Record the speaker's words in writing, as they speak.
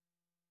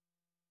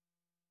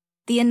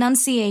The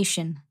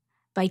Annunciation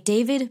by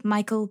David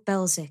Michael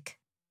Belczyk.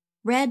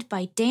 Read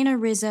by Dana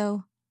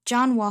Rizzo,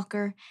 John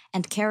Walker,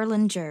 and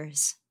Carolyn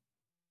Jerz.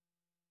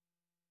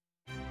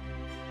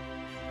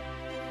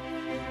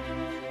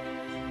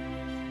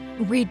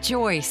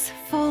 Rejoice,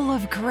 full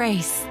of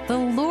grace, the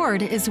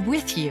Lord is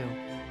with you.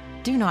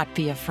 Do not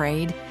be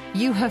afraid,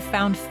 you have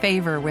found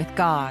favor with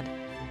God.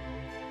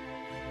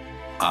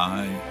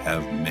 I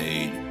have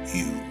made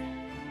you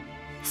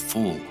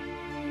full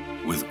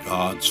with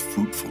God's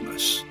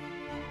fruitfulness.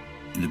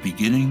 In the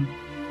beginning,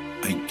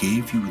 I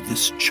gave you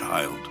this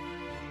child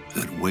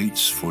that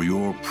waits for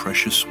your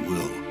precious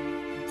will,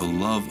 the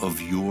love of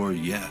your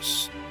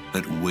yes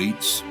that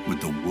waits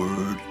with the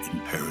word in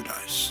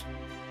paradise.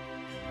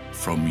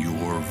 From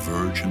your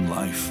virgin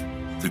life,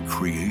 the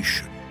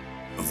creation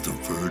of the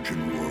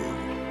virgin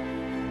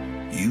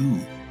world, you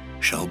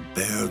shall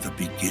bear the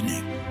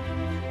beginning,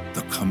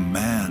 the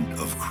command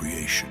of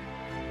creation,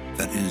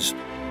 that is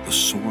the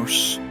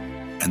source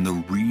and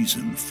the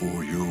reason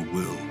for your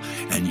will,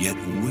 and yet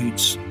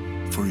waits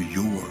for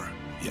your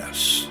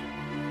yes.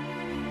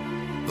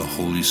 The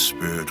Holy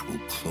Spirit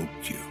will cloak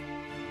you.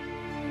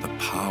 The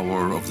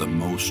power of the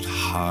Most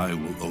High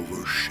will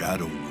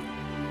overshadow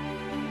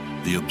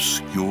you. The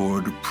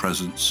obscured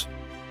presence,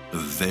 the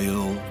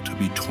veil to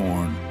be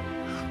torn,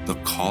 the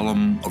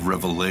column of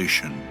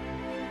revelation.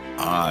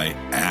 I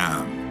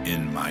am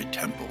in my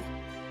temple.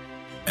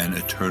 An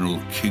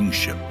eternal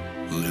kingship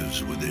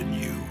lives within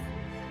you.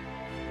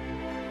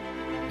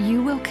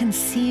 You will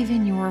conceive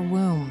in your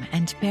womb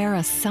and bear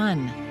a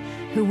son,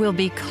 who will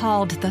be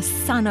called the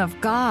Son of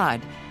God,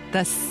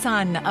 the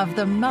Son of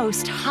the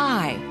Most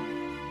High.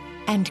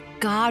 And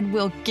God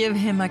will give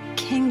him a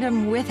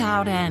kingdom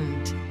without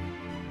end.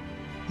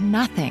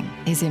 Nothing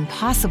is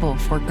impossible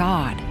for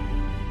God.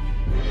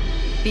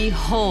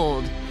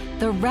 Behold,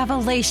 the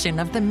revelation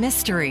of the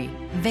mystery,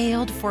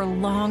 veiled for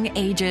long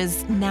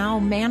ages, now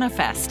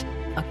manifest,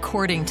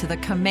 according to the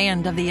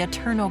command of the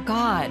eternal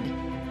God,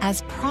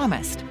 as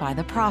promised by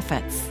the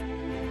prophets.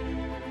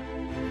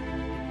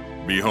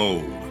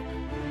 Behold,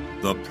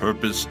 the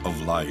purpose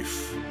of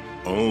life.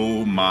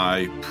 O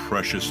my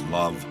precious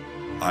love,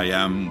 I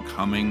am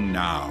coming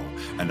now,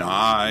 and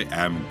I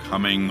am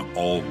coming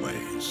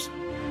always.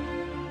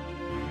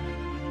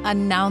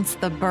 Announce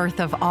the birth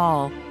of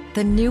all,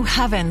 the new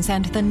heavens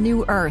and the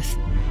new earth,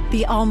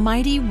 the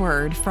almighty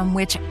word from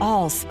which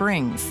all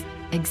springs,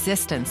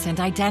 existence and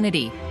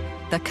identity,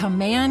 the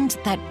command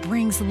that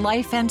brings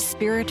life and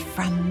spirit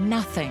from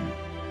nothing.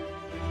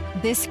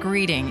 This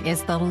greeting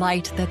is the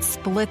light that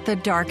split the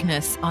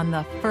darkness on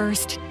the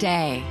first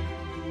day.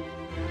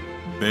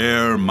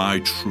 Bear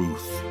my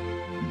truth.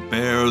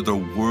 Bear the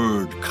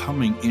word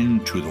coming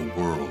into the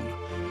world.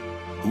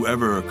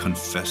 Whoever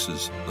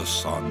confesses the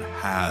Son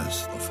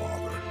has the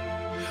Father.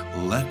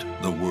 Let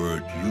the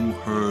word you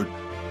heard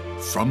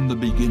from the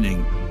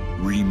beginning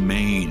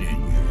remain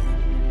in you,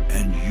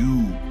 and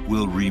you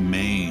will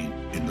remain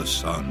in the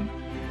Son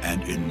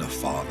and in the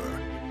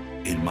Father,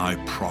 in my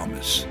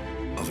promise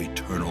of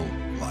eternal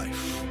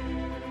life.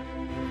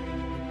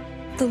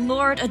 The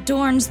Lord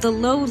adorns the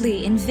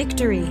lowly in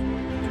victory.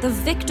 The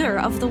victor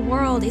of the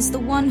world is the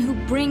one who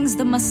brings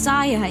the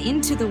Messiah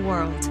into the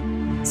world.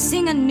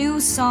 Sing a new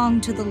song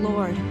to the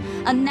Lord.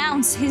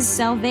 Announce his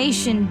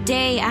salvation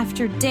day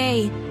after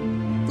day.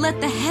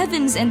 Let the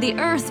heavens and the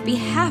earth be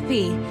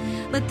happy.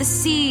 Let the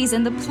seas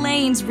and the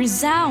plains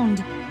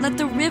resound. Let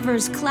the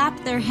rivers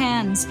clap their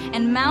hands,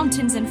 and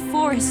mountains and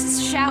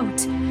forests shout.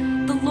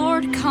 The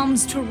Lord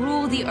comes to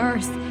rule the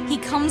earth. He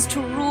comes to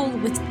rule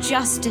with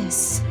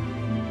justice.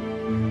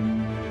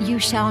 You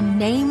shall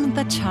name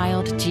the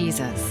child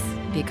Jesus,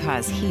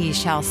 because he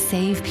shall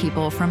save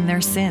people from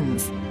their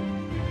sins.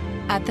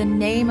 At the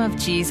name of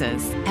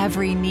Jesus,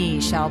 every knee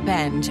shall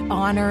bend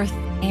on earth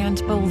and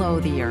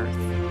below the earth.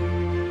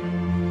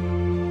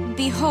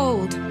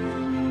 Behold,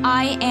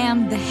 I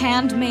am the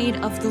handmaid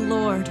of the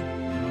Lord.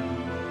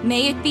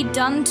 May it be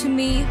done to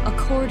me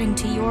according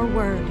to your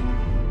word.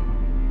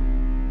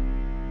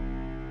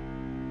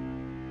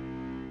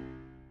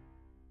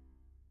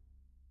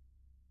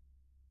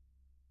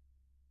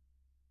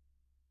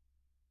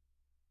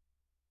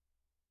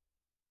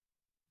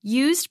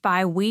 Used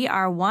by We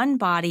Are One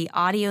Body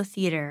Audio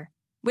Theater,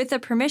 with the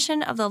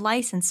permission of the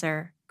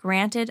licensor,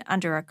 granted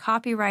under a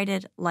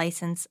copyrighted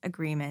license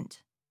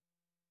agreement.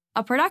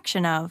 A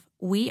production of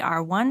We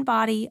Are One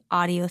Body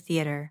Audio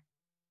Theater.